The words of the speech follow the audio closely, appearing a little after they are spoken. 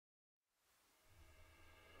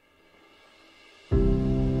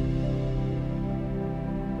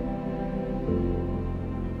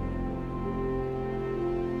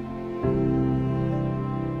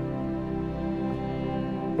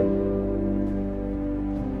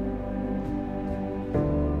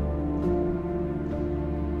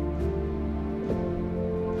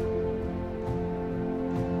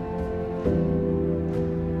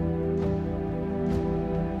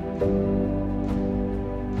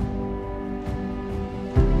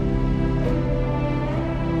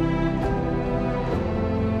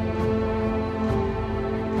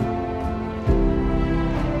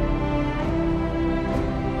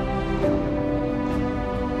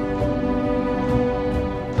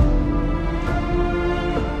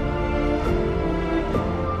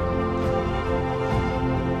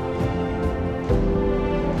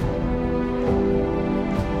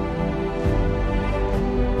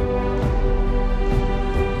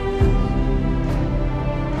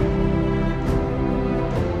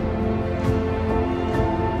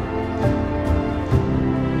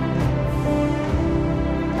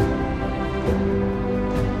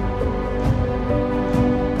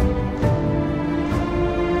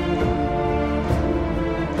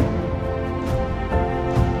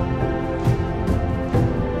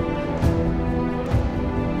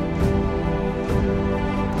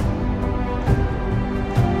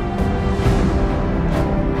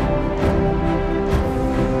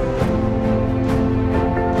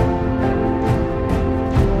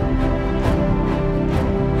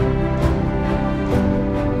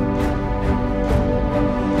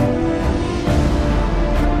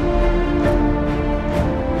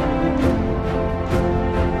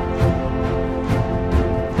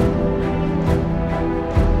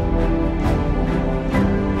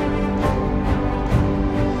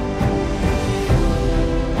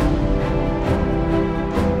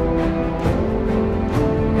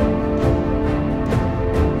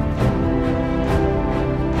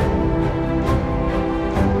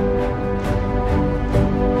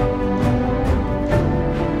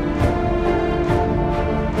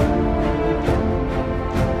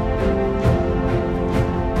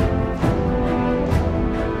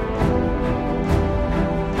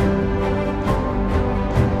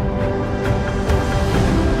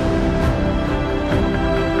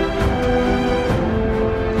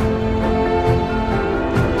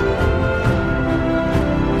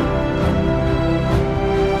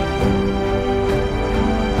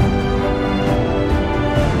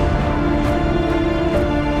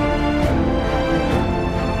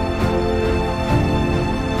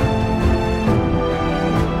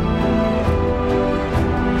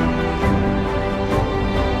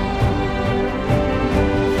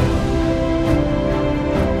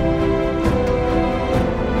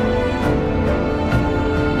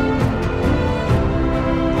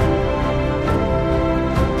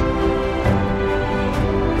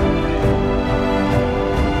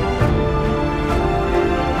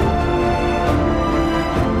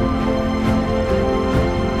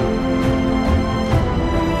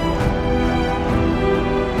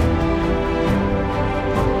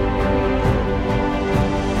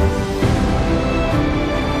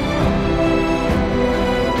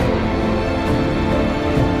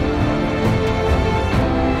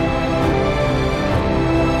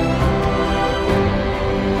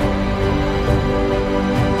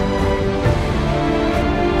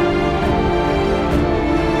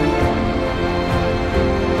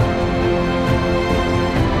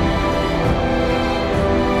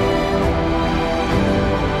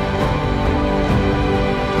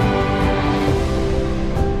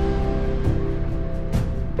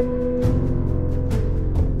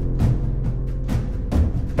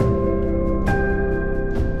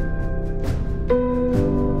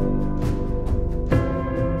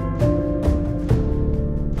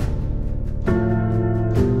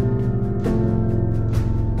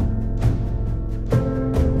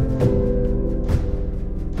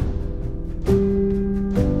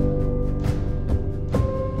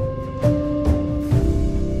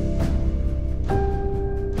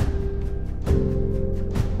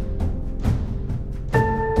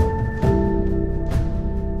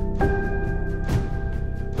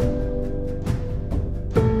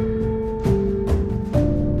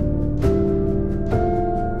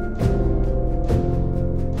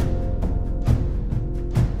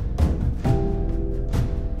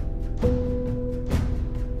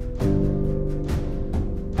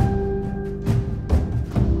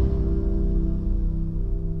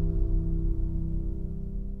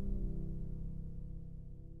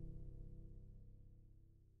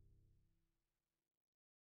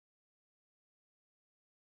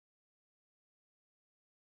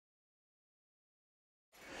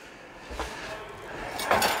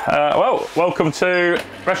Well, welcome to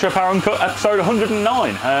Retropower Uncut episode 109.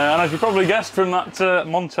 And as you probably guessed from that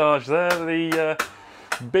montage there, the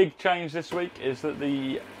big change this week is that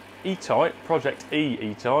the E-Type, Project E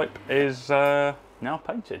E-Type, is now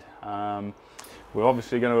painted. We're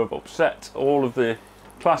obviously going to have upset all of the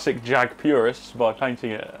classic Jag purists by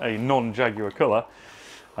painting it a non-Jaguar colour.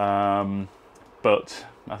 But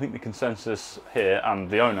I think the consensus here, and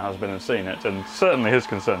the owner has been and seen it, and certainly his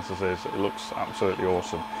consensus is it looks absolutely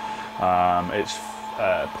awesome. It's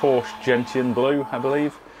Porsche Gentian blue, I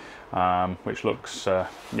believe, which looks,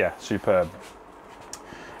 yeah, superb.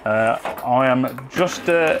 I am just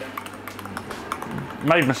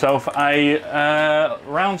made myself a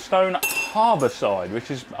Roundstone Harbourside, which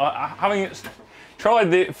is, having tried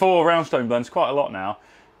the 4 Roundstone blends quite a lot now,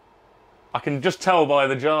 I can just tell by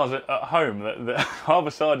the jars at home that the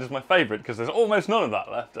Harbourside is my favourite because there's almost none of that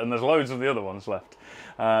left and there's loads of the other ones left.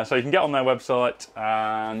 So you can get on their website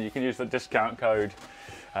and you can use the discount code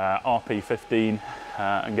RP15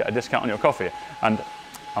 and get a discount on your coffee. And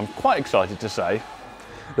I'm quite excited to say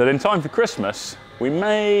that in time for Christmas we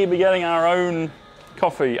may be getting our own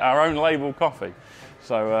coffee, our own label coffee.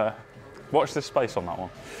 So watch this space on that one.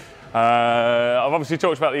 I've obviously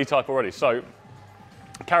talked about the E-Type already, so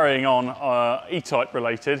carrying on E-Type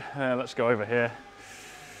related, let's go over here.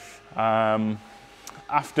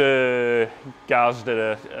 After Gaz did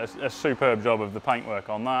a superb job of the paintwork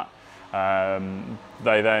on that,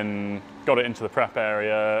 they then got it into the prep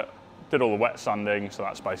area, did all the wet sanding, so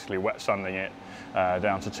that's basically wet sanding it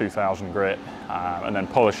down to 2000 grit, and then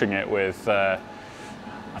polishing it with, I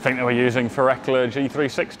think they were using Ferekla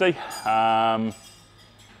G360.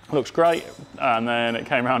 Looks great, and then it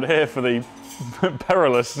came around here for the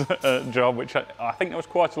perilous job, which I think there was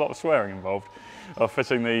quite a lot of swearing involved, of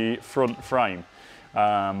fitting the front frame.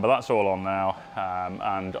 But that's all on now,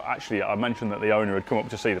 and actually I mentioned that the owner had come up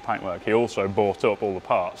to see the paintwork. He also bought up all the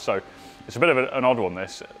parts, so it's a bit of an odd one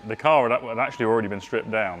this. The car had actually already been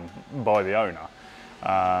stripped down by the owner.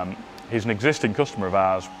 He's an existing customer of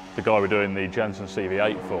ours, the guy we're doing the Jensen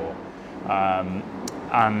CV8 for.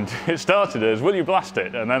 And it started as, will you blast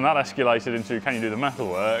it? And then that escalated into, can you do the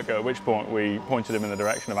metalwork? At which point we pointed him in the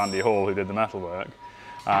direction of Andy Hall, who did the metalwork.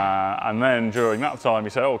 And then during that time he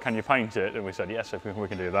said, oh, can you paint it? And we said, yes, we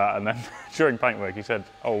can do that. And then during paintwork he said,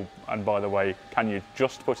 oh, and by the way, can you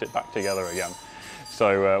just put it back together again?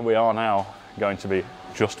 So we are now going to be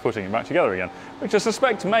just putting it back together again, which I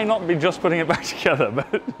suspect may not be just putting it back together,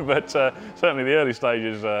 but certainly the early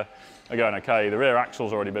stages are going okay. The rear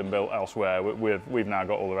axle's already been built elsewhere. We've now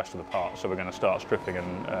got all the rest of the parts, so we're going to start stripping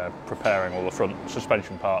and preparing all the front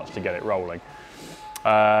suspension parts to get it rolling.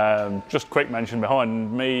 Just quick mention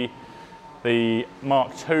behind me, the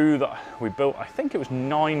Mark II that we built, I think it was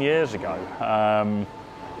 9 years ago,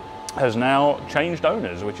 has now changed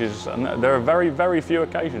owners, which is, and there are very, very few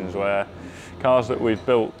occasions where cars that we've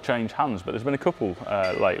built change hands, but there's been a couple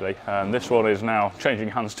lately, and this one is now changing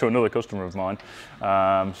hands to another customer of mine.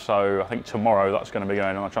 So I think tomorrow that's going to be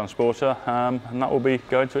going on a transporter, and that will be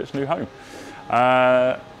going to its new home.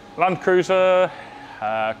 Land Cruiser,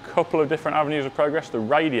 a couple of different avenues of progress. The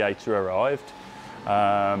radiator arrived.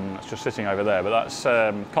 It's just sitting over there, but that's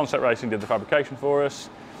Concept Racing did the fabrication for us.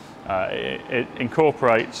 It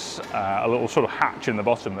incorporates a little sort of hatch in the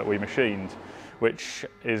bottom that we machined, which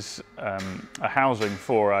is a housing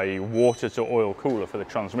for a water to oil cooler for the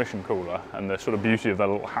transmission cooler. And the sort of beauty of the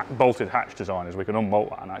little bolted hatch design is we can unbolt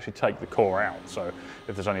that and actually take the core out. So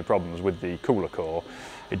if there's any problems with the cooler core,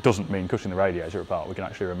 it doesn't mean cutting the radiator apart, we can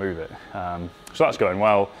actually remove it. So that's going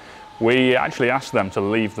well. We actually asked them to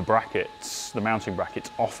leave the brackets, the mounting brackets,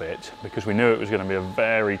 off it because we knew it was going to be a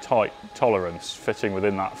very tight tolerance fitting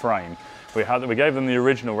within that frame. We gave them the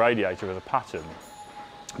original radiator as a pattern,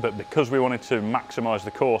 but because we wanted to maximise the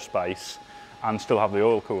core space and still have the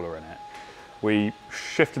oil cooler in it, we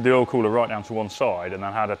shifted the oil cooler right down to one side and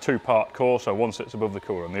then had a 2-part core, so one sits above the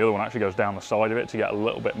cooler and the other one actually goes down the side of it to get a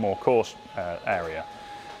little bit more core area.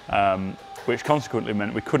 Which consequently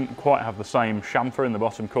meant we couldn't quite have the same chamfer in the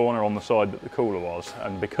bottom corner on the side that the cooler was,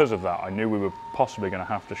 and because of that I knew we were possibly going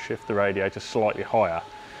to have to shift the radiator slightly higher,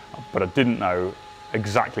 but I didn't know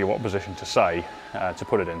exactly what position to say to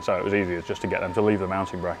put it in, so it was easier just to get them to leave the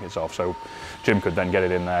mounting brackets off so Jim could then get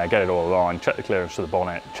it in there, get it all aligned, check the clearance to the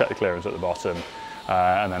bonnet, check the clearance at the bottom,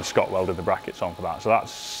 and then Scott welded the brackets on for that. So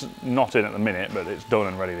that's not in at the minute, but it's done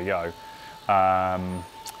and ready to go.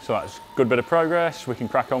 So that's a good bit of progress. We can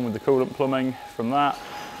crack on with the coolant plumbing from that.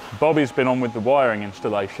 Bobby's been on with the wiring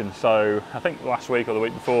installation, so I think last week or the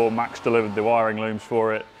week before Max delivered the wiring looms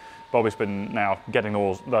for it. Bobby's been now getting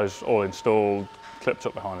those all installed, clipped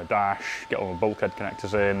up behind the dash, get all the bulkhead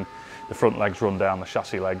connectors in, the front legs run down the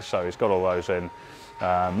chassis legs, so he's got all those in.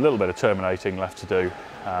 A little bit of terminating left to do,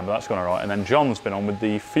 but that's gone all right. And then John's been on with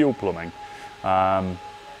the fuel plumbing.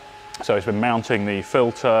 So he's been mounting the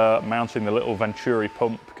filter, mounting the little Venturi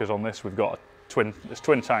pump, because on this we've got there's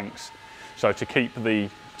twin tanks. So to keep the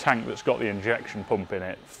tank that's got the injection pump in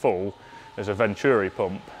it full, there's a Venturi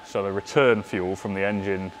pump, so the return fuel from the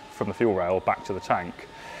engine, from the fuel rail back to the tank,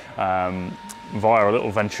 via a little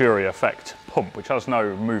Venturi effect pump, which has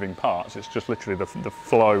no moving parts. It's just literally the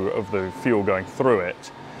flow of the fuel going through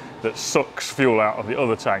it that sucks fuel out of the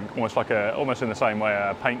other tank, almost in the same way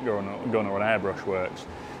a paint gun or an airbrush works.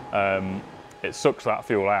 It sucks that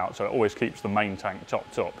fuel out, so it always keeps the main tank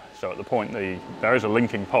topped up. So at the point there is a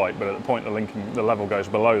linking pipe, but at the point the level goes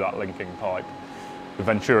below that linking pipe, the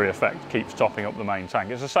Venturi effect keeps topping up the main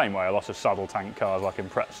tank. It's the same way a lot of saddle tank cars like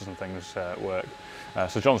Imprezas and things work.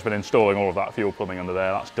 So John's been installing all of that fuel plumbing under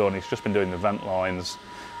there. That's done. He's just been doing the vent lines.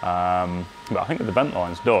 But I think with the vent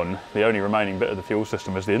lines done, the only remaining bit of the fuel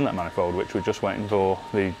system is the inlet manifold, which we're just waiting for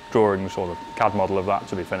the drawings or the CAD model of that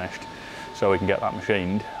to be finished, so we can get that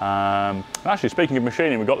machined. Actually, speaking of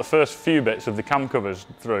machining, we've got the first few bits of the cam covers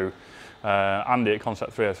through. Andy at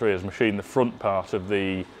Concept 303 has machined the front part of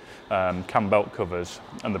the cam belt covers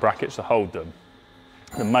and the brackets that hold them.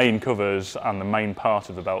 The main covers and the main part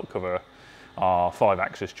of the belt cover are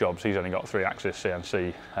 5-axis jobs. He's only got 3-axis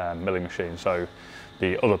CNC milling machine, so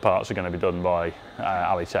the other parts are going to be done by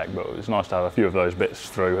Alitech, but it's nice to have a few of those bits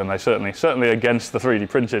through, and they certainly against the 3D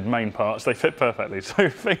printed main parts, they fit perfectly, so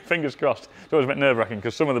fingers crossed. It's always a bit nerve-wracking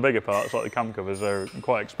because some of the bigger parts, like the cam covers, are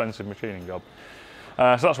quite expensive machining job.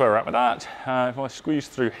 So that's where we're at with that. If I squeeze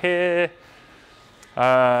through here,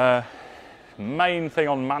 main thing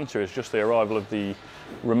on Manta is just the arrival of the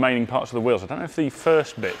remaining parts of the wheels. I don't know if the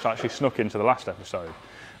first bits actually snuck into the last episode,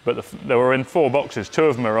 but they were in 4 boxes. 2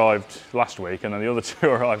 of them arrived last week, and then the other 2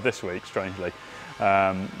 arrived this week, strangely.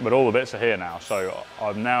 But all the bits are here now, so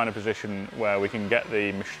I'm now in a position where we can get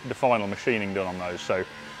the final machining done on those. So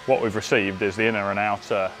what we've received is the inner and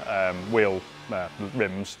outer wheel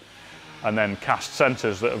rims, and then cast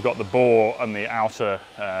centres that have got the bore and the outer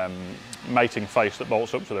mating face that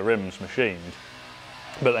bolts up to the rims machined.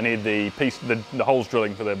 But they need the holes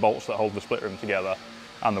drilling for the bolts that hold the split rim together,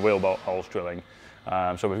 and the wheel bolt holes drilling.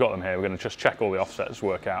 So we've got them here. We're going to just check all the offsets,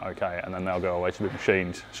 work out okay, and then they'll go away to be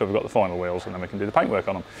machined. So we've got the final wheels, and then we can do the paintwork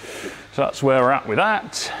on them. So that's where we're at with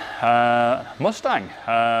that. Mustang.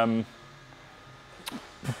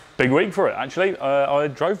 Big week for it, actually. I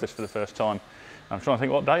drove this for the first time. I'm trying to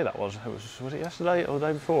think what day that was. Was it yesterday or the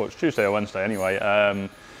day before? It's Tuesday or Wednesday anyway.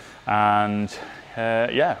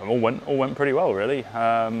 Yeah, all went pretty well, really.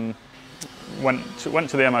 Went to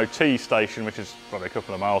the MOT station, which is probably a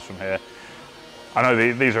couple of miles from here. I know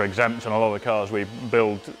these are exempt, and a lot of the cars we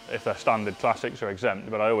build, if they're standard classics, are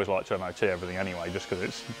exempt, but I always like to MOT everything anyway, just because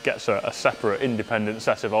it gets a separate, independent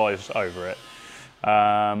set of eyes over it.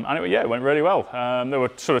 And it went really well. There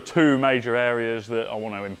were sort of 2 major areas that I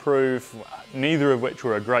want to improve, neither of which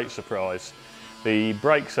were a great surprise. The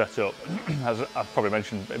brake setup, as I've probably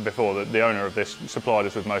mentioned before, that the owner of this supplied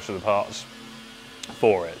us with most of the parts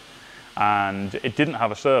for it. And it didn't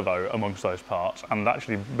have a servo amongst those parts, and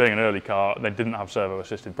actually being an early car, they didn't have servo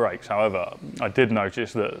assisted brakes. However, I did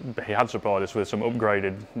notice that he had supplied us with some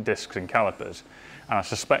upgraded discs and calipers, and I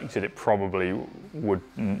suspected you probably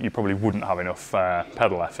wouldn't have enough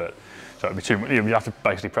pedal effort. So it'd be too much. You have to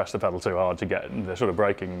basically press the pedal too hard to get the sort of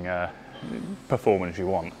braking performance you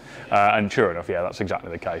want. And sure enough, yeah, that's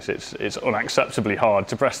exactly the case. It's unacceptably hard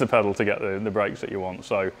to press the pedal to get the brakes that you want.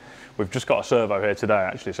 So we've just got a servo here today,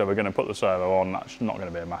 actually, so we're going to put the servo on. That's not going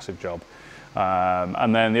to be a massive job.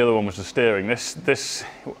 And then the other one was the steering. This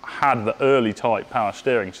had the early type power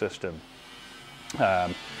steering system,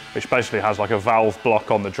 which basically has like a valve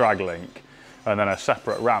block on the drag link and then a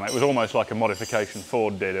separate ram. It was almost like a modification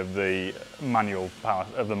Ford did of the manual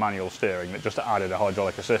steering that just added a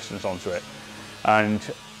hydraulic assistance onto it. And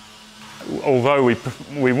although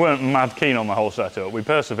we weren't mad keen on the whole setup, we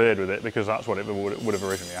persevered with it because that's what it would have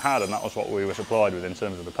originally had, and that was what we were supplied with in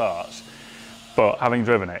terms of the parts. But having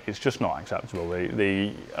driven it, it's just not acceptable.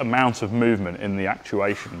 The amount of movement in the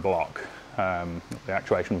actuation block, the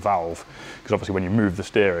actuation valve, because obviously when you move the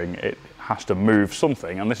steering, it has to move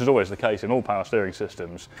something, and this is always the case in all power steering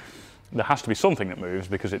systems. There has to be something that moves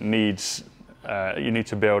because it needs, you need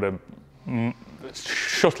to be able to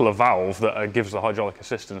shuttle a valve that gives the hydraulic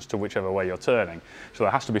assistance to whichever way you're turning. So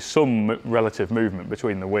there has to be some relative movement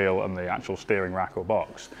between the wheel and the actual steering rack or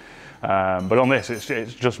box. But on this,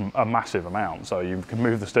 it's just a massive amount, so you can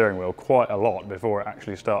move the steering wheel quite a lot before it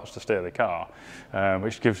actually starts to steer the car,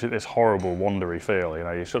 which gives it this horrible wandery feel. You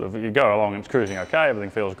know, you go along and it's cruising okay, everything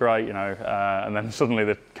feels great, you know, and then suddenly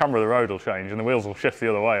the camera of the road will change and the wheels will shift the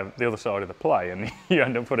other way, the other side of the play, and you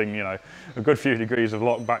end up putting, you know, a good few degrees of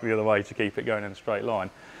lock back the other way to keep it going in a straight line.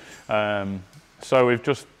 So we've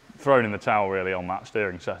just thrown in the towel really on that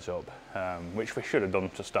steering setup, which we should have done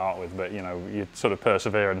to start with, but you know, you sort of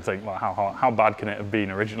persevere and think, well, how bad can it have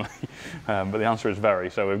been originally? But the answer is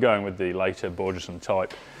very. So we're going with the later Borgeson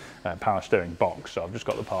type power steering box. So I've just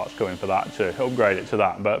got the parts going for that to upgrade it to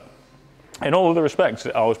that. But in all other respects,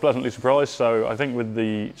 I was pleasantly surprised. So I think with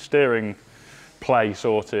the steering play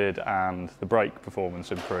sorted and the brake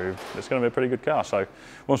performance improved, it's going to be a pretty good car. So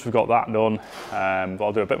once we've got that done,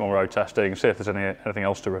 I'll do a bit more road testing, see if there's anything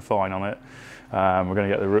else to refine on it. We're going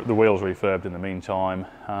to get the wheels refurbed in the meantime,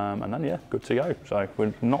 and then yeah, good to go. So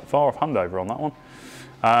we're not far off handover on that one.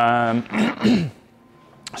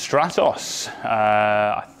 Stratos,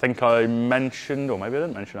 I think I mentioned, or maybe I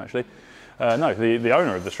didn't mention actually. No, the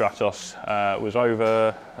owner of the Stratos was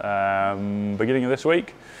over beginning of this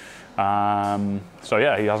week. So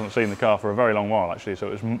yeah, he hasn't seen the car for a very long while actually, so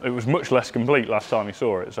it was much less complete last time he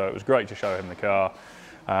saw it, so it was great to show him the car.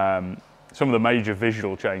 Some of the major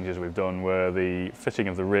visual changes we've done were the fitting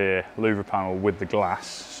of the rear louver panel with the glass,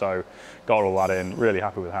 so got all that in, really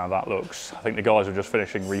happy with how that looks. I think the guys were just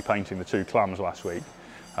finishing repainting the two clams last week,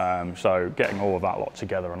 so getting all of that lot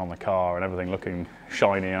together and on the car and everything looking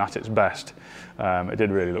shiny and at its best, it did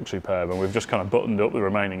really look superb, and we've just kind of buttoned up the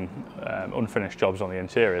remaining unfinished jobs on the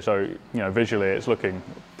interior. So you know, visually it's looking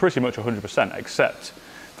pretty much 100%, except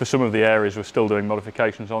for some of the areas we're still doing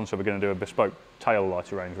modifications on. So we're going to do a bespoke tail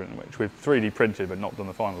light arrangement, which we've 3D printed but not done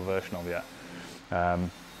the final version of yet. And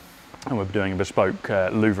we're doing a bespoke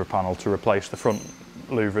louver panel to replace the front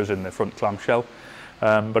louvers in the front clamshell.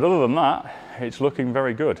 But other than that, it's looking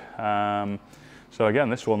very good. So again,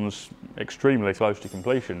 this one's extremely close to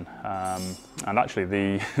completion. And actually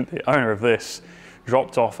the owner of this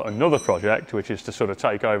dropped off another project, which is to sort of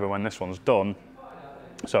take over when this one's done.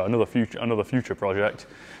 So another future project,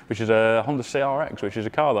 which is a Honda CRX, which is a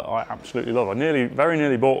car that I absolutely love. I very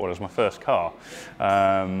nearly bought one as my first car,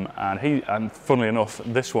 and funnily enough,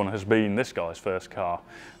 this one has been this guy's first car.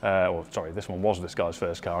 This one was this guy's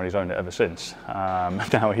first car, and he's owned it ever since.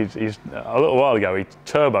 Now he's a little while ago he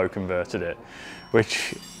turbo converted it,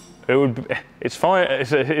 which it's fine.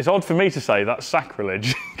 It's odd for me to say that's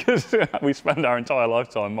sacrilege because we spend our entire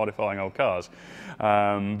lifetime modifying old cars.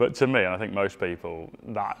 But to me, and I think most people,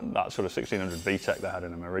 that sort of 1600 VTEC they had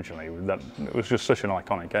in them originally, it was just such an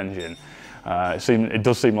iconic engine. It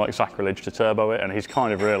does seem like sacrilege to turbo it, and he's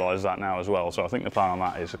kind of realised that now as well. So I think the plan on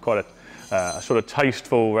that is quite a sort of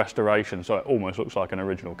tasteful restoration, so it almost looks like an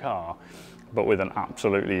original car, but with an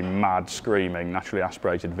absolutely mad, screaming, naturally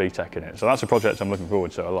aspirated VTEC in it. So that's a project I'm looking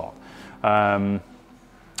forward to a lot.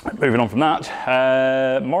 Moving on from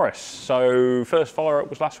that, Morris. So first fire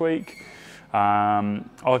up was last week.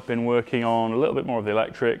 I've been working on a little bit more of the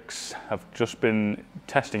electrics. I've just been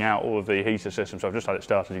testing out all of the heater systems. So I've just had it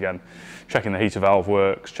started again, checking the heater valve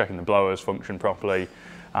works, checking the blowers function properly,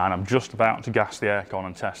 and I'm just about to gas the aircon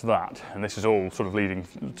and test that. And this is all sort of leading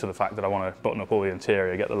to the fact that I want to button up all the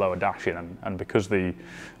interior, get the lower dash in, and because the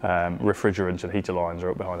refrigerant and heater lines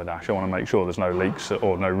are up behind the dash, I want to make sure there's no leaks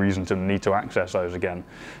or no reason to need to access those again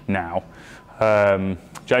now.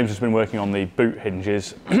 James has been working on the boot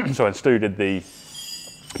hinges. So when Stu did the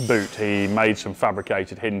boot, he made some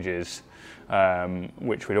fabricated hinges,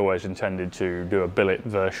 which we'd always intended to do a billet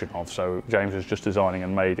version of. So James was just designing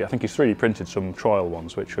and made, I think he's 3D printed some trial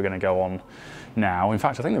ones, which we're going to go on now. In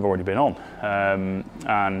fact, I think they've already been on.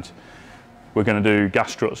 And we're going to do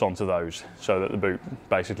gas struts onto those, so that the boot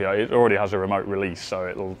basically, it already has a remote release, so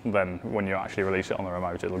it'll then, when you actually release it on the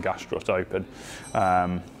remote, it'll gas strut open.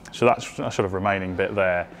 So that's a sort of remaining bit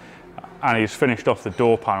there. And he's finished off the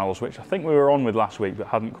door panels, which I think we were on with last week, but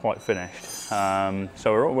hadn't quite finished.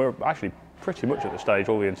 So we're actually pretty much at the stage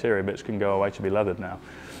all the interior bits can go away to be leathered now.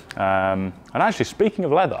 And actually, speaking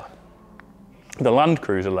of leather, the Land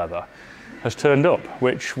Cruiser leather has turned up,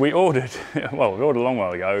 which we ordered, well, we ordered a long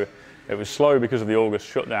while ago. It was slow because of the August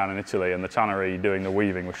shutdown in Italy, and the tannery doing the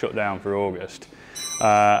weaving was shut down for August.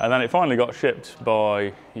 And then it finally got shipped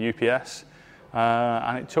by UPS,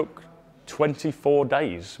 and it took 24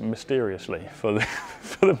 days, mysteriously, for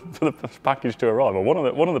the package to arrive. Well,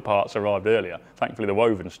 one of the parts arrived earlier, thankfully the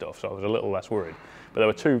woven stuff, so I was a little less worried. But there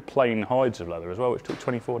were 2 plain hides of leather as well, which took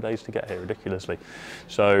 24 days to get here, ridiculously.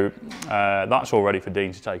 So that's all ready for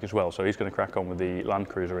Dean to take as well. So he's going to crack on with the Land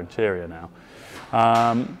Cruiser interior now.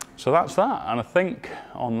 So that's that. And I think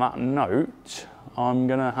on that note, I'm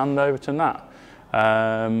going to hand over to Nat.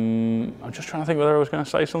 I'm just trying to think whether I was going to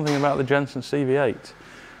say something about the Jensen CV8.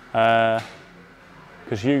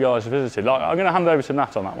 Because you guys visited. I'm going to hand over to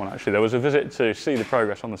Nat on that one, actually. There was a visit to see the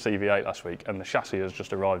progress on the CV8 last week, and the chassis has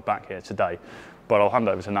just arrived back here today. But I'll hand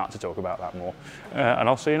over to Nat to talk about that more. And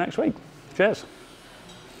I'll see you next week. Cheers.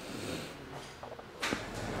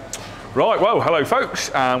 Right, well, hello folks,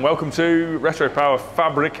 and welcome to Retropower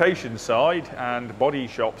fabrication side and body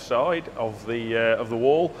shop side of the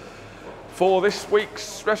wall for this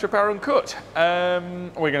week's Retropower Uncut.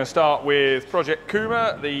 We're going to start with Project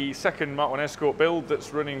Kuma, the second Mark 1 Escort build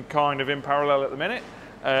that's running kind of in parallel at the minute.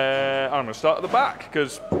 I'm going to start at the back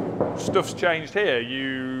because stuff's changed here.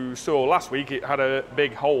 You saw last week it had a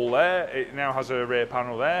big hole there, it now has a rear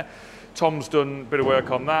panel there. Tom's done a bit of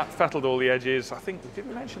work on that, fettled all the edges. I think, did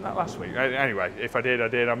we mention that last week? Anyway, if I did, I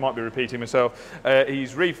did. I might be repeating myself.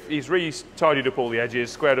 He's re-tidied up all the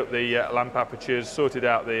edges, squared up the lamp apertures, sorted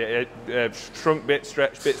out the shrunk bits,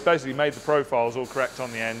 stretched bits, basically made the profiles all correct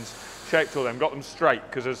on the ends, shaped all them, got them straight,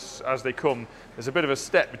 because as they come, there's a bit of a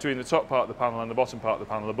step between the top part of the panel and the bottom part of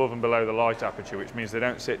the panel, above and below the light aperture, which means they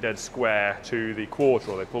don't sit dead square to the quarter,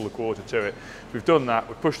 or they pull the quarter to it. We've done that,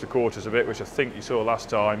 we've pushed the quarters a bit, which I think you saw last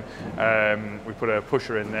time. We put a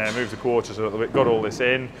pusher in there, moved the quarters a little bit, got all this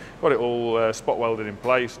in, got it all spot welded in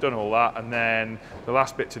place, done all that, and then the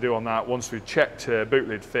last bit to do on that, once we'd checked boot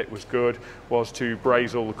lid fit was good, was to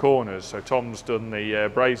braze all the corners. So Tom's done the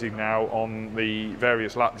brazing now on the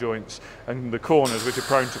various lap joints and the corners, which are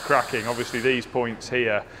prone to cracking. Obviously these points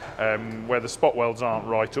here, where the spot welds aren't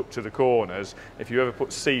right up to the corners, if you ever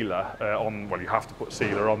put sealer on, well, you have to put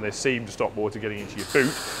sealer on this seam to stop water getting into your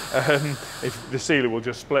boot. If the sealer will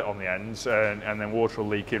just split on the ends, and then water will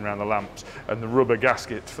leak in around the lamps, and the rubber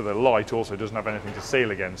gasket for the light also doesn't have anything to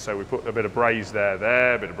seal against, so we put a bit of braze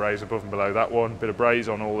there, a bit of braze above and below that one, a bit of braze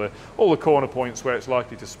on all the corner points where it's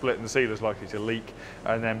likely to split and the sealer's likely to leak,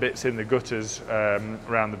 and then bits in the gutters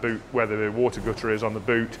around the boot where the water gutter is on the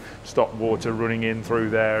boot, stop water running in through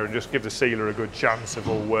there and just give the sealer a good chance of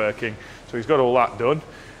all working. So he's got all that done.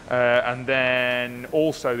 And then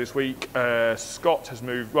also this week, Scott has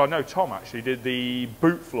moved, well no, Tom actually did the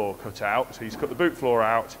boot floor cut out. So he's cut the boot floor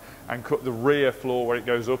out and cut the rear floor where it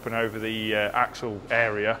goes up and over the axle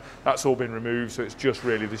area. That's all been removed, so it's just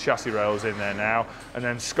really the chassis rails in there now. And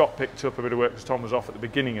then Scott picked up a bit of work because Tom was off at the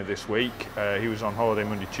beginning of this week. He was on holiday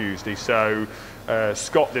Monday, Tuesday. So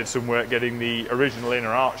Scott did some work getting the original inner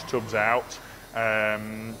arch tubs out.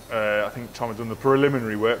 I think Tom had done the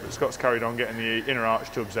preliminary work, but Scott's carried on getting the inner arch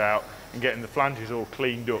tubs out and getting the flanges all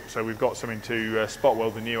cleaned up, so we've got something to spot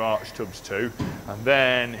weld the new arch tubs to. And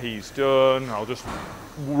then he's done, I'll just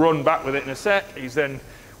run back with it in a sec,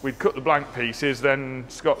 we'd cut the blank pieces, then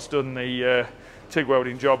Scott's done the TIG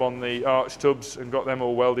welding job on the arch tubs and got them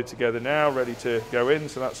all welded together now, ready to go in,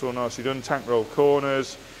 so that's all nicely done. Tank roll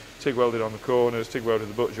corners, TIG welded on the corners, TIG welded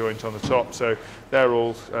the butt joint on the top, so they're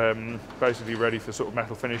all basically ready for sort of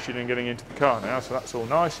metal finishing and getting into the car now, so that's all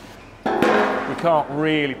nice. We can't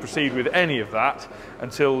really proceed with any of that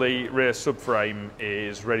until the rear subframe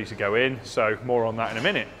is ready to go in, so more on that in a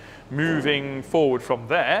minute. Moving forward from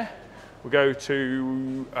there, we'll go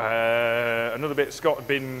to another bit. Scott had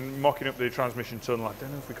been mocking up the transmission tunnel. I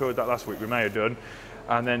don't know if we covered that last week, we may have done.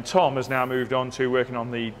 And then Tom has now moved on to working on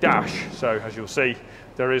the dash. So as you'll see,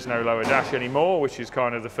 there is no lower dash anymore, which is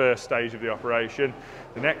kind of the first stage of the operation.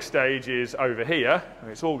 The next stage is over here,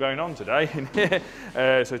 and it's all going on today in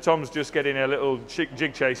here. So Tom's just getting a little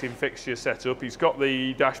jig chasing fixture set up. He's got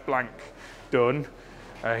the dash blank done.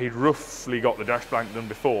 He'd roughly got the dash blank done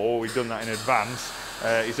before. We'd done that in advance.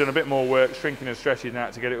 He's done a bit more work, shrinking and stretching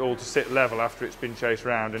that to get it all to sit level after it's been chased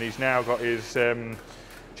round, and he's now got his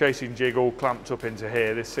chasing jig all clamped up into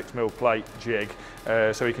here, this 6mm plate jig,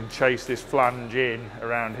 so he can chase this flange in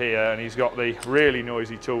around here. And he's got the really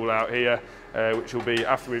noisy tool out here, which will be,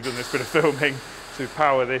 after we've done this bit of filming, to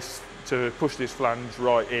power this, to push this flange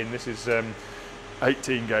right in. This is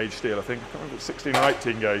 18 gauge steel, I think. I can't remember if it's 16 or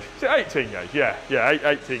 18 gauge. Is it 18 gauge? Yeah,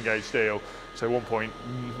 18 gauge steel. So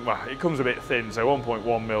well, it comes a bit thin, so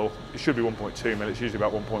 1.1mm, it should be 1.2mm, it's usually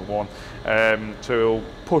about 1.1. So we'll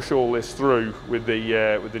push all this through with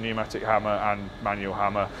the pneumatic hammer and manual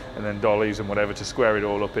hammer, and then dollies and whatever to square it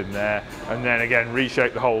all up in there. And then again,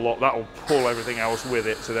 reshape the whole lot. That will pull everything else with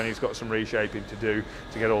it, so then he's got some reshaping to do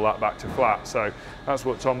to get all that back to flat. So that's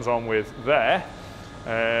what Tom's on with there.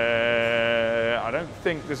 I don't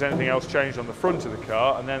think there's anything else changed on the front of the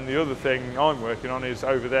car. And then the other thing I'm working on is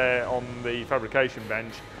over there on the fabrication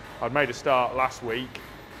bench. I'd made a start last week.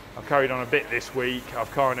 I've carried on a bit this week.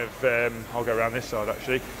 I've kind of, I'll go around this side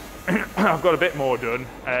actually. I've got a bit more done.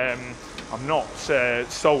 I'm not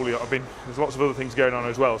solely, there's lots of other things going on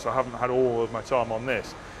as well, so I haven't had all of my time on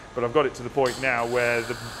this. But I've got it to the point now where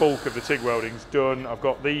the bulk of the TIG welding's done. I've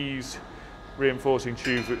got these reinforcing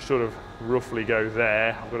tubes which sort of roughly go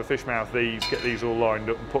there. I've got to fish mouth these, get these all lined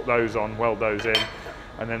up and put those on, weld those in.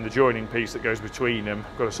 And then the joining piece that goes between them,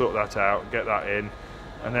 I've got to sort that out, get that in.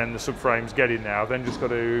 And then the subframes get in now. I've then just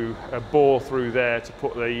got to bore through there to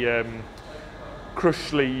put the crush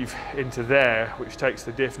sleeve into there, which takes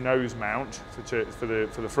the diff nose mount for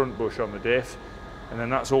the front bush on the diff. And then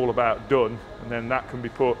that's all about done. And then that can be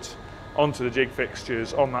put onto the jig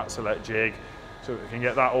fixtures on that select jig, so that we can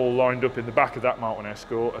get that all lined up in the back of that Martin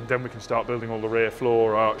Escort, and then we can start building all the rear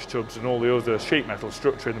floor, arch tubs and all the other sheet metal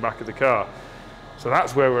structure in the back of the car. So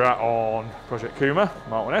that's where we're at on Project Kuma,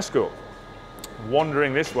 Martin Escort.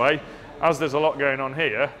 Wandering this way, as there's a lot going on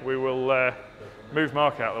here, we will move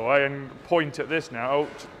Mark out of the way and point at this now. Oh,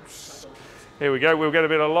 here we go. We'll get a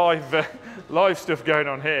bit of live stuff going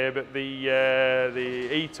on here, but the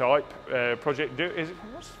E-Type Project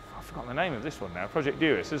I've forgotten the name of this one now. Project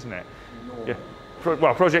Dewis, isn't it? Norman. Yeah.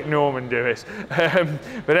 Well, Project Norman Dewis.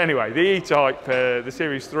 But anyway, the E-Type, the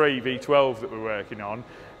Series 3 V12 that we're working on,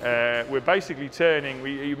 we're basically turning,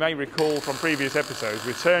 you may recall from previous episodes,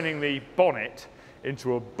 we're turning the bonnet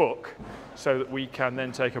into a book so that we can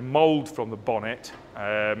then take a mould from the bonnet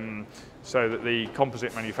so that the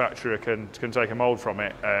composite manufacturer can take a mould from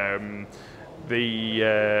it.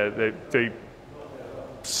 The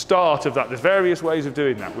start of that, there's various ways of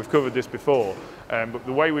doing that. We've covered this before, but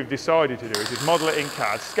the way we've decided to do it is model it in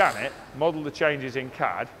CAD, scan it, model the changes in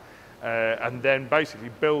CAD, and then basically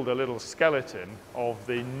build a little skeleton of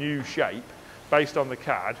the new shape based on the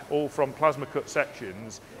CAD, all from plasma cut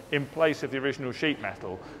sections in place of the original sheet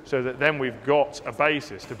metal, so that then we've got a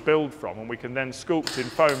basis to build from, and we can then sculpt in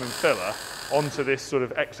foam and filler onto this sort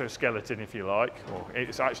of exoskeleton, if you like, or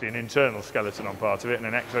it's actually an internal skeleton on part of it and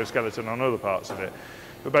an exoskeleton on other parts of it.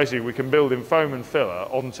 But basically we can build in foam and filler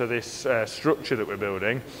onto this structure that we're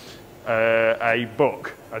building a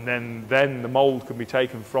book, and then the mould can be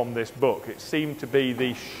taken from this book. It seemed to be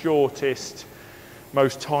the shortest,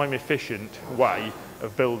 most time efficient way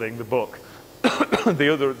of building the book.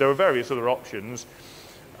 There were various other options.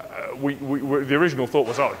 The original thought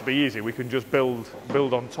was, oh, it'd be easy, we can just build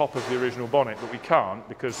on top of the original bonnet, but we can't,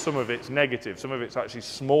 because some of it's negative, some of it's actually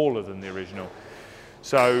smaller than the original.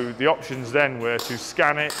 So the options then were to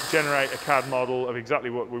scan it, generate a CAD model of exactly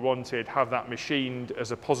what we wanted, have that machined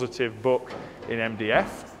as a positive book in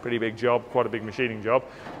MDF, pretty big job, quite a big machining job.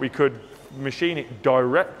 We could machine it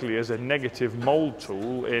directly as a negative mould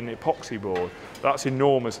tool in epoxy board. That's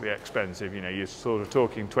enormously expensive, you know, you're sort of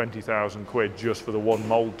talking 20,000 quid just for the one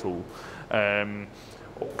mould tool,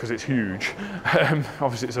 because it's huge.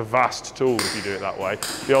 Obviously it's a vast tool if you do it that way.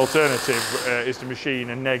 The alternative is to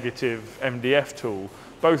machine a negative MDF tool.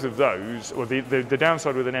 Both of those, or the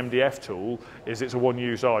downside with an MDF tool is it's a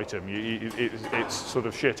one-use item. It's sort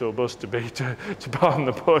of shit or bust to pardon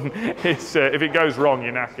the pun. If it goes wrong,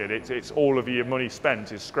 you're knackered. It's all of your money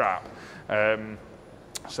spent is scrap.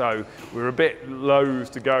 So we're a bit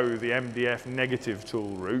loath to go the MDF negative tool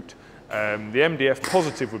route. The MDF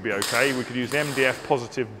positive would be okay. We could use the MDF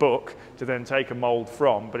positive book to then take a mould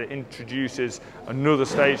from, but it introduces another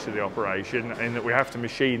stage to the operation in that we have to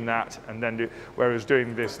machine that and then do, whereas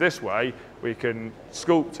doing this way, we can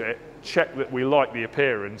sculpt it, check that we like the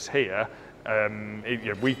appearance here.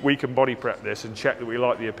 We can body prep this and check that we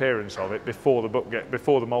like the appearance of it before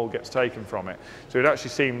the mould gets taken from it. So it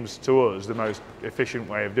actually seems to us the most efficient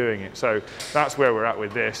way of doing it. So that's where we're at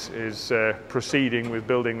with this, is proceeding with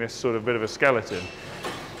building this sort of bit of a skeleton.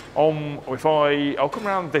 I'll come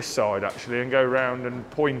around this side actually and go around and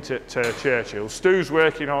point at Churchill. Stu's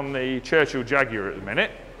working on the Churchill Jaguar at the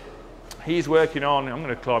minute. He's working on, I'm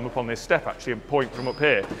going to climb up on this step actually and point from up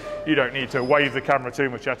here. You don't need to wave the camera too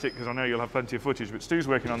much at it because I know you'll have plenty of footage, but Stu's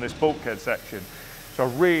working on this bulkhead section. It's a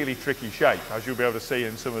really tricky shape, as you'll be able to see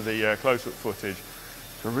in some of the close-up footage.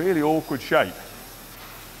 It's a really awkward shape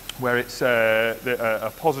where it's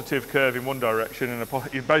a positive curve in one direction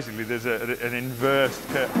and basically there's an inverse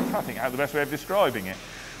curve. I'm trying to think how the best way of describing it.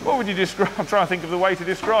 What would you describe? I'm trying to think of the way to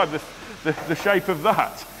describe the shape of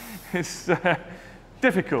that. It's,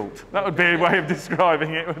 difficult. That would be a way of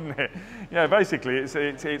describing it, wouldn't it? Yeah, basically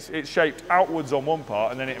it's shaped outwards on one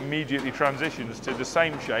part and then it immediately transitions to the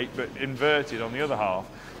same shape but inverted on the other half.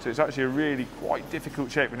 So it's actually a really quite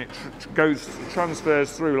difficult shape, and it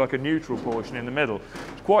transfers through like a neutral portion in the middle.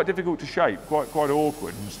 It's quite difficult to shape, quite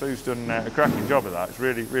awkward, and Stu's done a cracking job of that. It's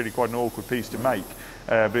really quite an awkward piece to make,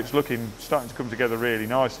 but it's starting to come together really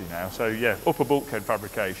nicely now. So yeah, upper bulkhead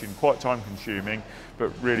fabrication, quite time consuming,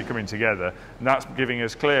 but really coming together. And that's giving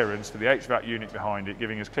us clearance for the HVAC unit behind it,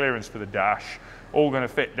 giving us clearance for the dash, all going to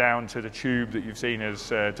fit down to the tube that you've seen us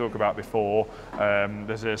talk about before.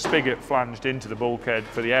 There's a spigot flanged into the bulkhead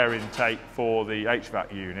for the air intake for the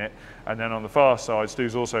HVAC unit. And then on the far side,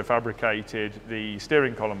 Stu's also fabricated the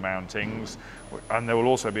steering column mountings, and there will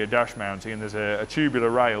also be a dash mounting, and there's a tubular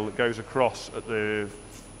rail that goes across at the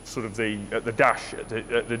dash,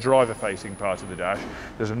 at the driver facing part of the dash.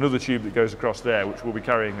 There's another tube that goes across there which will be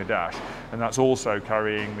carrying the dash, and that's also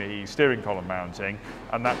carrying the steering column mounting,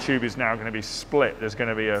 and that tube is now going to be split. There's going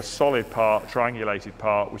to be a solid part, triangulated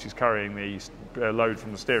part, which is carrying the load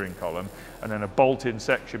from the steering column, and then a bolt-in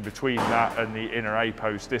section between that and the inner A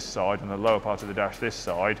post this side and the lower part of the dash this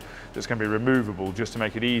side that's going to be removable, just to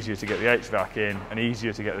make it easier to get the HVAC in and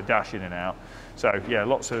easier to get the dash in and out. So yeah,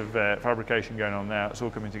 lots of fabrication going on there. It's all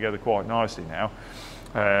coming together quite nicely now.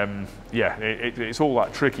 Yeah, it's all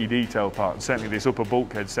that tricky detail part, and certainly this upper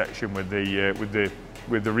bulkhead section with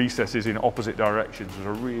the recesses in opposite directions was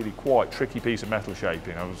a really quite tricky piece of metal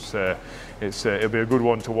shaping. It'll be a good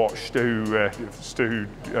one to watch Stu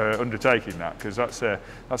undertaking that, because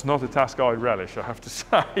that's not a task I'd relish, I have to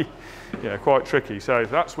say. Yeah, quite tricky. So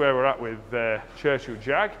that's where we're at with Churchill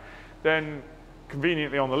Jag. Then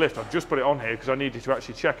conveniently on the lift, I've just put it on here because I needed to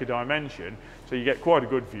actually check a dimension, so you get quite a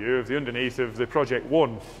good view of the underneath of the Project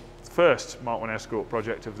 1, first Mark 1 Escort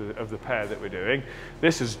project of the pair that we're doing.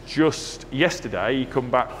 This has just yesterday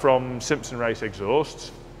come back from Simpson Race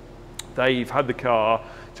Exhausts. They've had the car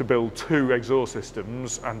to build 2 exhaust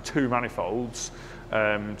systems and 2 manifolds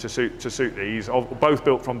to suit these, both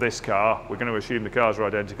built from this car. We're going to assume the cars are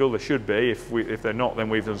identical. They should be. If they're not, then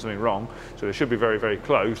we've done something wrong. So they should be very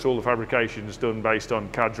close. All the fabrication is done based on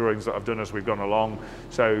CAD drawings that I've done as we've gone along.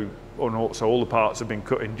 So all the parts have been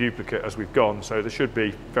cut in duplicate as we've gone. So they should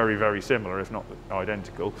be very similar, if not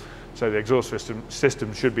identical. So the exhaust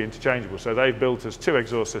system should be interchangeable. So they've built us 2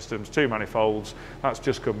 exhaust systems, 2 manifolds. That's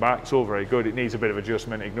just come back. It's all very good. It needs a bit of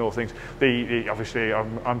adjustment. Ignore things. Obviously,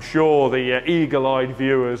 I'm sure the eagle-eyed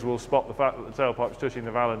viewers will spot the fact that the tailpipe's touching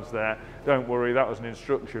the valance there. Don't worry, that was an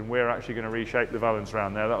instruction. We're actually going to reshape the valance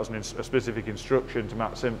around there. That was a specific instruction to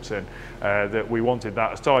Matt Simpson, that we wanted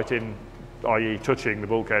that as tight in, i.e. touching the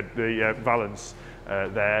bulkhead, the valance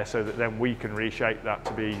there, so that then we can reshape that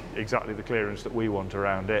to be exactly the clearance that we want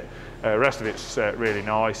around it. The rest of it's really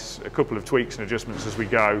nice. A couple of tweaks and adjustments as we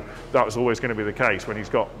go. That was always going to be the case when he's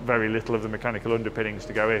got very little of the mechanical underpinnings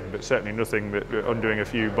to go in, but certainly nothing that undoing a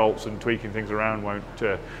few bolts and tweaking things around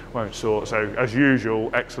won't sort. So as usual,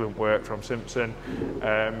 excellent work from Simpson.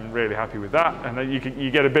 Really happy with that. And then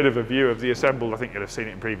you get a bit of a view of the assembled. I think you'll have seen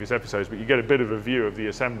it in previous episodes, but you get a bit of a view of the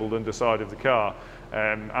assembled underside of the car.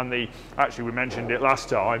 Actually we mentioned it last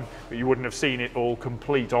time, but you wouldn't have seen it all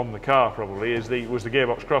complete on the car probably, was the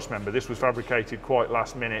gearbox cross member. This was fabricated quite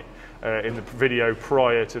last minute in the video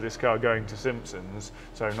prior to this car going to Simpson's,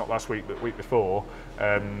 so not last week but week before.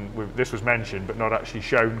 This was mentioned but not actually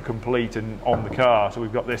shown complete and on the car. So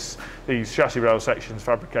we've got these chassis rail sections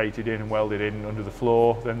fabricated in and welded in under the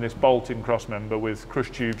floor, then this bolt-in cross member with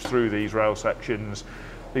crush tubes through these rail sections.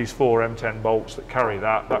 These 4 M10 bolts that carry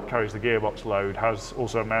that carries the gearbox load, has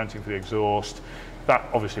also a mounting for the exhaust. That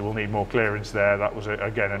obviously will need more clearance there. That was,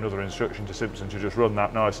 again, another instruction to Simpson to just run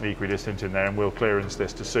that nice and equidistant in there, and we'll clearance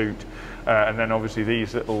this to suit. And then obviously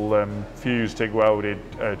these little fused TIG welded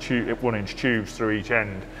 1-inch tubes through each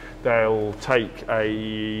end, they'll take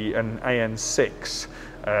an AN6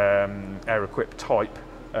 air-equipped type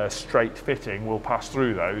straight fitting will pass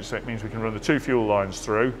through those. So it means we can run the 2 fuel lines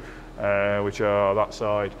through, which are that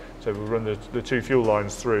side. So we'll run the 2 fuel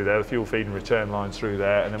lines through there, the fuel feed and return lines through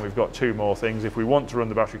there, and then we've got 2 more things. If we want to run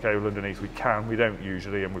the battery cable underneath, we can. We don't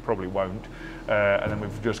usually, and we probably won't. And then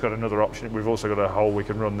we've just got another option. We've also got a hole we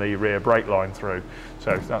can run the rear brake line through.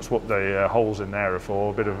 So that's what the holes in there are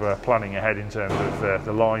for, a bit of planning ahead in terms of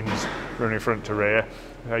the lines running front to rear.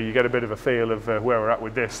 You get a bit of a feel of where we're at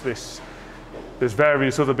with this. There's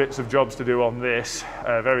various other bits of jobs to do on this,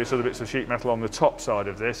 various other bits of sheet metal on the top side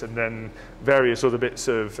of this, and then various other bits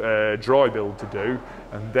of dry build to do,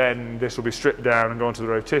 and then this will be stripped down and go onto the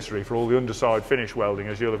rotisserie for all the underside finish welding.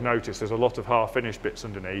 As you'll have noticed, there's a lot of half finished bits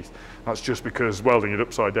underneath. That's just because welding it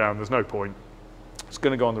upside down, there's no point. It's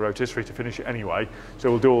going to go on the rotisserie to finish it anyway, so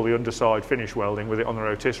we'll do all the underside finish welding with it on the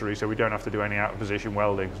rotisserie, so we don't have to do any out of position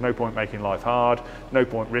welding. There's no point making life hard, no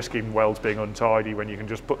point risking welds being untidy when you can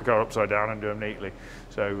just put the car upside down and do them neatly.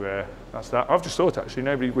 So that's that. I've just thought actually,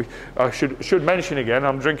 I should mention again,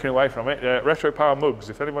 I'm drinking away from it, Retropower mugs.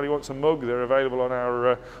 If anybody wants a mug, they're available on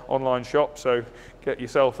our online shop, so get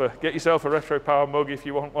yourself a Retropower mug if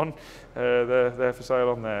you want one. They're for sale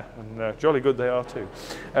on there, and jolly good they are too.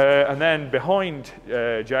 And then behind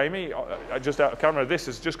Jamie, just out of camera, this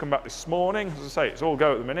has just come back this morning. As I say, it's all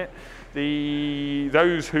go at the minute.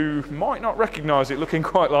 Those who might not recognise it looking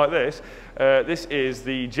quite like this, this is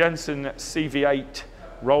the Jensen CV8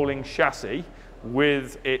 rolling chassis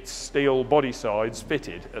with its steel body sides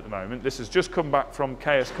fitted at the moment. This has just come back from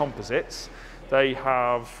KS Composites. They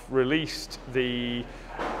have released the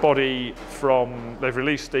body from, they've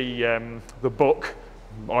released the book,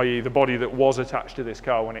 i.e. the body that was attached to this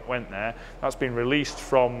car when it went there. That's been released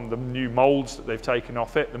from the new moulds that they've taken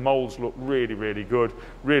off it. The moulds look really, really good,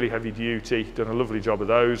 really heavy duty, done a lovely job of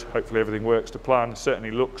those. Hopefully everything works to plan.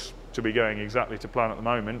 Certainly looks to be going exactly to plan at the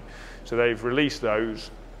moment. So they've released those.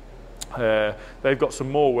 They've got some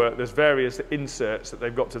more work. There's various inserts that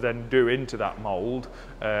they've got to then do into that mould,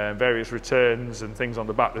 various returns and things on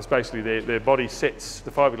the back. There's basically the body sits,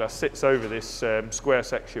 the fiberglass sits over this square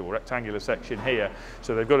section or rectangular section here.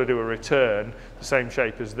 So they've got to do a return the same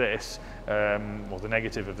shape as this, or the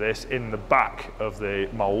negative of this, in the back of the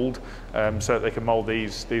mould, so that they can mould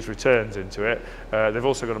these returns into it. They've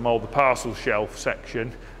also got to mould the parcel shelf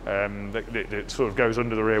section that sort of goes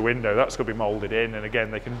under the rear window. That's got to be moulded in, and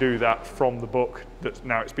again they can do that from the book. That's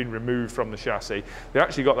now it's been removed from the chassis. They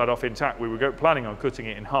actually got that off intact. We were planning on cutting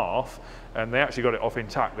it in half, and they actually got it off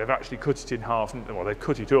intact. They've actually cut it in half, well they've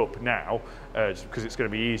cut it up now because it's going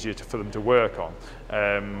to be easier for them to work on.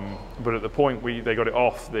 But at the point they got it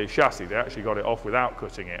off the chassis, they actually got it off without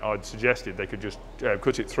cutting it. I'd suggested they could just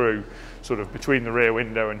cut it through sort of between the rear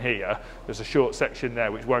window and here. There's a short section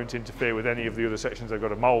there which won't interfere with any of the other sections they've got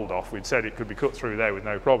to mould off. We'd said it could be cut through there with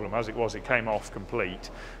no problem. As it was, it came off complete,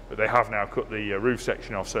 but they have now cut the roof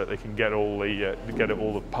section off so that they can get all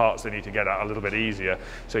the parts they need to get out a little bit easier.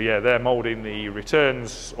 So yeah, they're moulding the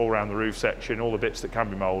returns all around the roof section, all the bits that can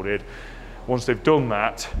be moulded. Once they've done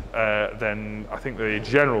that, then I think the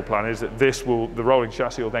general plan is that the rolling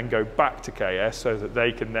chassis will then go back to KS so that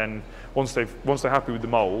they can then, once they're happy with the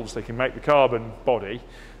moulds, they can make the carbon body.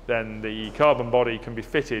 Then the carbon body can be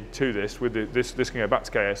fitted to this. This can go back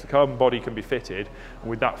to KS. The carbon body can be fitted, and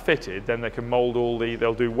with that fitted, then they can mould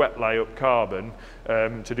they'll do wet lay-up carbon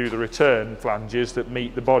to do the return flanges that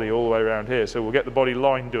meet the body all the way around here. So we'll get the body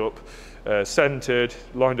lined up, centred,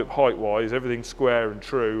 lined up height-wise, everything square and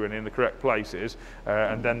true and in the correct places,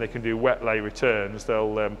 and then they can do wet lay returns.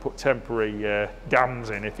 They'll put temporary dams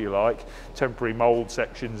in, if you like, temporary mould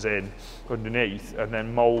sections in underneath, and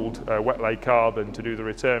then mould wet lay carbon to do the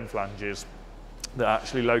return flanges that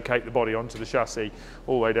actually locate the body onto the chassis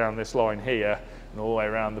all the way down this line here and all the way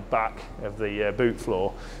around the back of the boot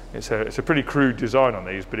floor. It's a pretty crude design on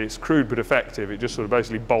these, but it's crude but effective. It just sort of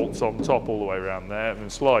basically bolts on top all the way around there and then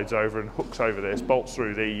slides over and hooks over this, bolts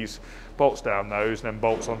through these, bolts down those, and then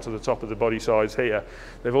bolts onto the top of the body sides here.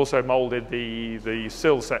 They've also moulded the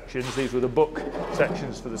sill sections. These were the book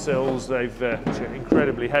sections for the sills. They've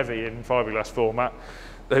incredibly heavy in fiberglass format.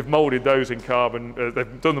 They've moulded those in carbon.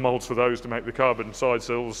 They've done the moulds for those to make the carbon side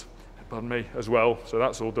sills, pardon me, as well. So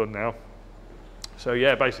that's all done now. So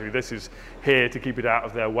yeah, basically this is here to keep it out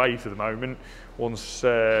of their way for the moment. Once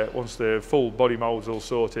the full body moulds all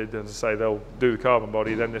sorted, as I say, they'll do the carbon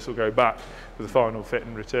body, then this will go back for the final fit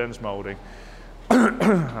and returns moulding.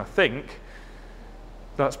 I think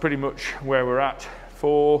that's pretty much where we're at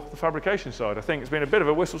for the fabrication side. I think it's been a bit of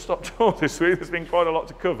a whistle-stop tour this week. There's been quite a lot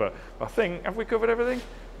to cover. I think, have we covered everything?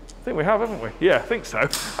 I think we have, haven't we? Yeah, I think so.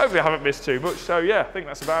 Hopefully I haven't missed too much. So yeah, I think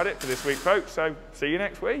that's about it for this week, folks. So see you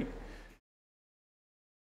next week.